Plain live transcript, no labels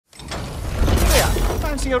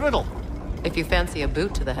Fancy a riddle? If you fancy a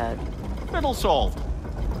boot to the head. Riddle solved.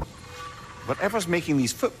 Whatever's making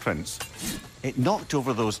these footprints, it knocked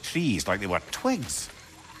over those trees like they were twigs.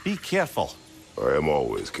 Be careful. I am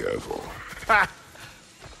always careful. Ha!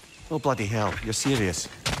 Oh, bloody hell, you're serious.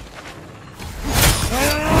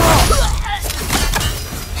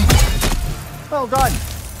 Well done.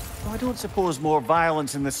 Well, I don't suppose more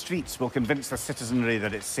violence in the streets will convince the citizenry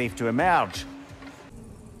that it's safe to emerge.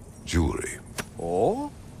 Jewelry. Oh?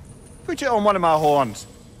 Put it on one of my horns.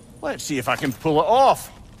 Let's see if I can pull it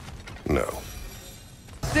off. No.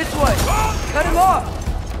 This way! Cut him off!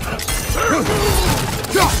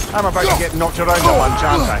 I'm about to get knocked around at lunch,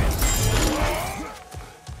 aren't I?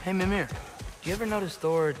 Hey, Mimir, do you ever notice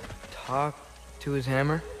Thor talk to his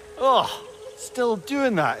hammer? Oh, still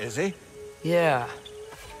doing that, is he? Yeah.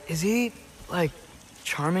 Is he, like,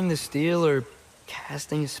 charming the steel or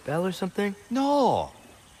casting a spell or something? No,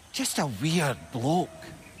 just a weird bloke.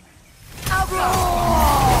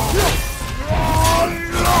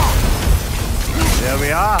 There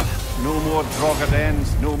we are. No more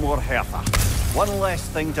Drogadens, no more Hertha. One less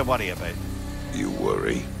thing to worry about. You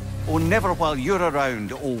worry? Oh, never while you're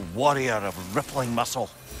around, oh warrior of rippling muscle.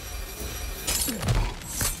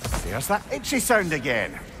 There's that itchy sound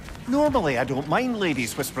again. Normally, I don't mind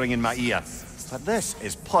ladies whispering in my ear, but this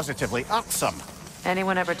is positively irksome.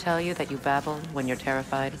 Anyone ever tell you that you babble when you're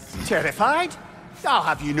terrified? Terrified? I'll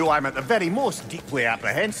have you know I'm at the very most deeply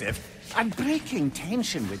apprehensive. And breaking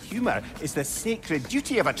tension with humor is the sacred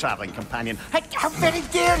duty of a traveling companion. How very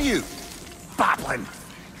dare you! Babbling!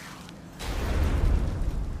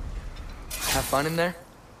 Have fun in there?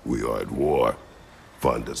 We are at war.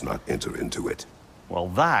 Fun does not enter into it. Well,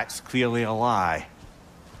 that's clearly a lie.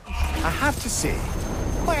 I have to say,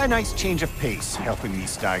 quite a nice change of pace helping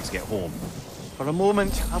these stags get home. For a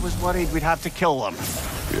moment, I was worried we'd have to kill them.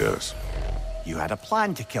 Yes. You had a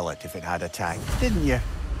plan to kill it if it had attacked, didn't you?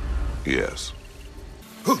 Yes.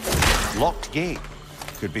 Locked gate.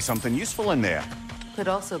 Could be something useful in there. Could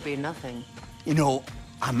also be nothing. You know,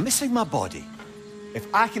 I'm missing my body. If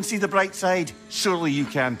I can see the bright side, surely you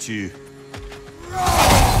can too.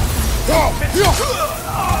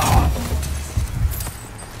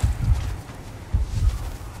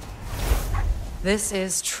 This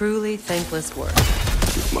is truly thankless work.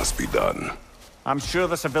 It must be done. I'm sure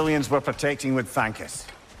the civilians we're protecting would thank us.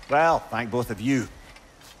 Well, thank both of you.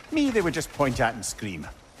 Me, they would just point at and scream.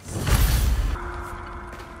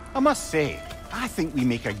 I must say, I think we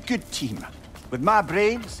make a good team. With my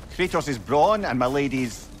brains, Kratos' brawn, and my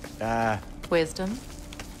lady's, Wisdom,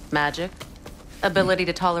 magic, ability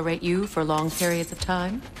to tolerate you for long periods of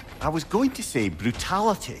time. I was going to say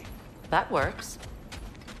brutality. That works.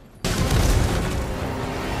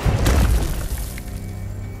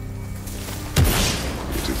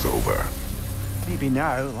 It is over. Maybe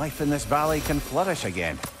now, life in this valley can flourish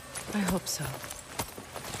again. I hope so.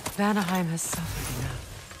 Vanaheim has suffered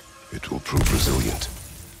enough. It will prove resilient.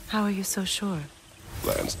 How are you so sure?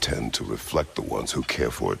 Lands tend to reflect the ones who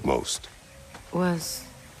care for it most. Was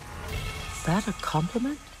that a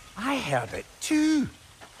compliment? I heard it too.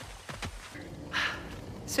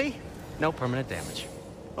 See? No permanent damage.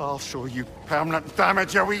 I'll show you permanent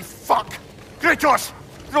damage, you wee fuck! Kratos!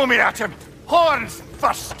 Throw me at him! Horns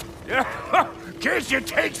first! Guess you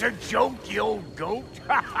takes a joke, you old goat.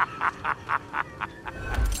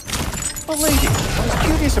 Well, lady, I was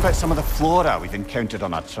curious about some of the flora we've encountered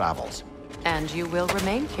on our travels. And you will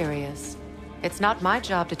remain curious. It's not my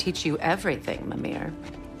job to teach you everything, Mimir.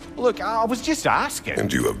 Look, I was just asking.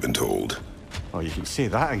 And you have been told. Oh, you can say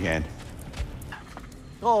that again.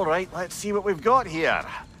 All right, let's see what we've got here.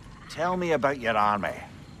 Tell me about your army.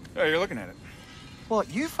 Oh, you're looking at it. What,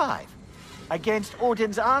 you five? Against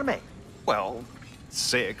Odin's army? Well,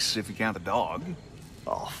 6 if you count the dog.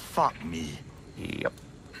 Oh, fuck me. Yep.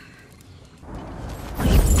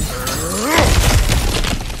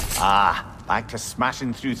 Ah, back to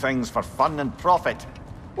smashing through things for fun and profit.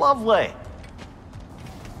 Lovely.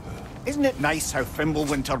 Isn't it nice how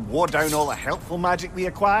Fimbulwinter wore down all the helpful magic we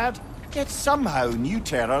acquired? Yet somehow new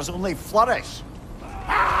terrors only flourish.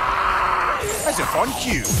 As if on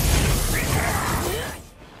cue.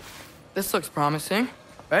 This looks promising,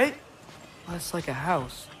 right? Well, it's like a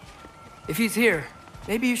house. If he's here,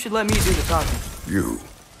 maybe you should let me do the talking. You.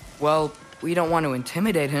 Well, we don't want to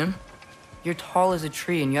intimidate him. You're tall as a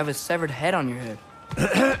tree and you have a severed head on your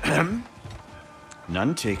head.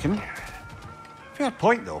 None taken. Fair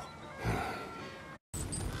point, though.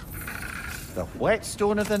 The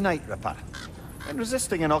whetstone of the Night Ripper. In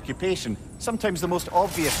resisting an occupation, sometimes the most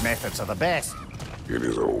obvious methods are the best. It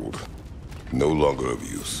is old. No longer of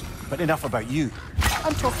use. But enough about you.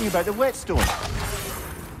 I'm talking about the whetstone.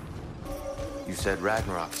 You said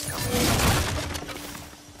Ragnarok's coming.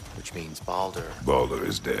 Which means Baldur. Baldur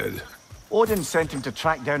is dead. Odin sent him to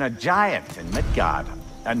track down a giant in Midgard,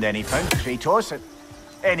 and then he found Kratos.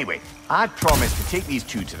 Anyway, I'd promised to take these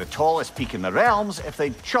two to the tallest peak in the realms if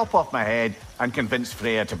they'd chop off my head and convince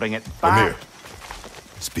Freya to bring it back. Mimir,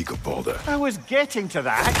 speak of Baldur. I was getting to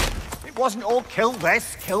that. It wasn't all kill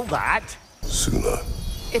this, kill that. Suna.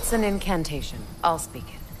 It's an incantation. I'll speak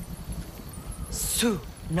it.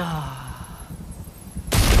 Suna.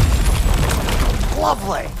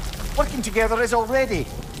 Lovely. Working together is already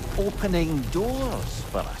opening doors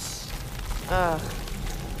for us.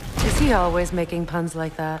 Is he always making puns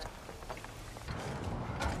like that?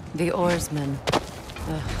 The oarsmen.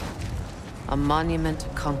 Ugh. A monument to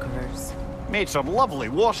conquerors. Made some lovely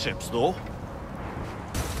warships, though.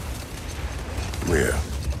 Mimir,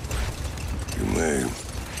 you may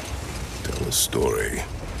tell a story,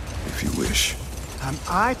 if you wish. Am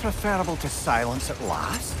I preferable to silence at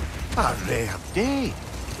last? A rare day.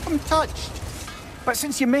 I'm touched. But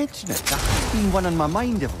since you mention it, that's been one on my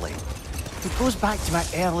mind of late. It goes back to my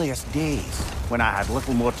earliest days, when I had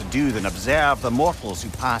little more to do than observe the mortals who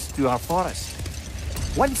passed through our forest.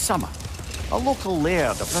 One summer, a local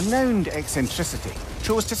laird of renowned eccentricity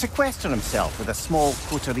chose to sequester himself with a small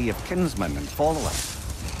coterie of kinsmen and followers.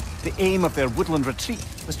 The aim of their woodland retreat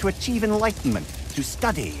was to achieve enlightenment through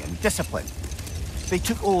study and discipline. They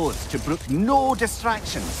took oaths to brook no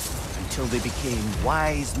distractions until they became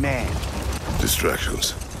wise men.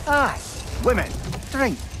 Distractions. Aye, women,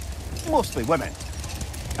 drink, mostly women.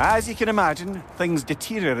 As you can imagine, things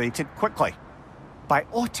deteriorated quickly. By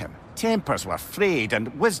autumn, tempers were frayed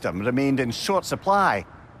and wisdom remained in short supply.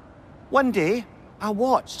 One day, I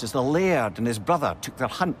watched as the laird and his brother took their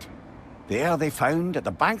hunt. There they found, at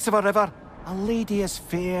the banks of a river, a lady as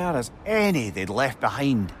fair as any they'd left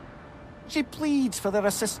behind. She pleads for their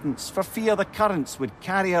assistance for fear the currents would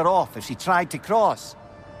carry her off if she tried to cross.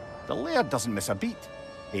 The laird doesn't miss a beat.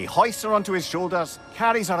 He hoists her onto his shoulders,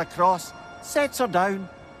 carries her across, sets her down,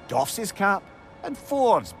 doffs his cap, and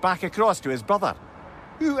fords back across to his brother,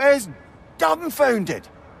 who is dumbfounded,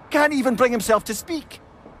 can't even bring himself to speak.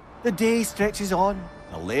 The day stretches on,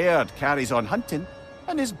 the laird carries on hunting,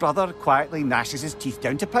 and his brother quietly gnashes his teeth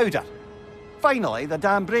down to powder. Finally, the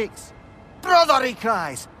dam breaks. "Brother," he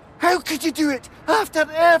cries, "how could you do it after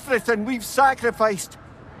everything we've sacrificed?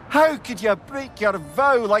 How could you break your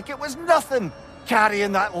vow like it was nothing,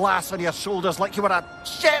 carrying that lass on your shoulders like you were a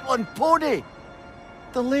Shetland pony?"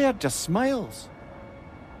 The laird just smiles.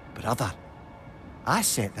 "Brother, I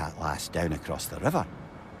set that lass down across the river.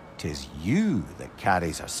 'Tis you that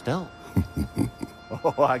carries her still."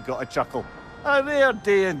 Oh, I got a chuckle. A rare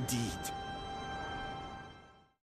day indeed.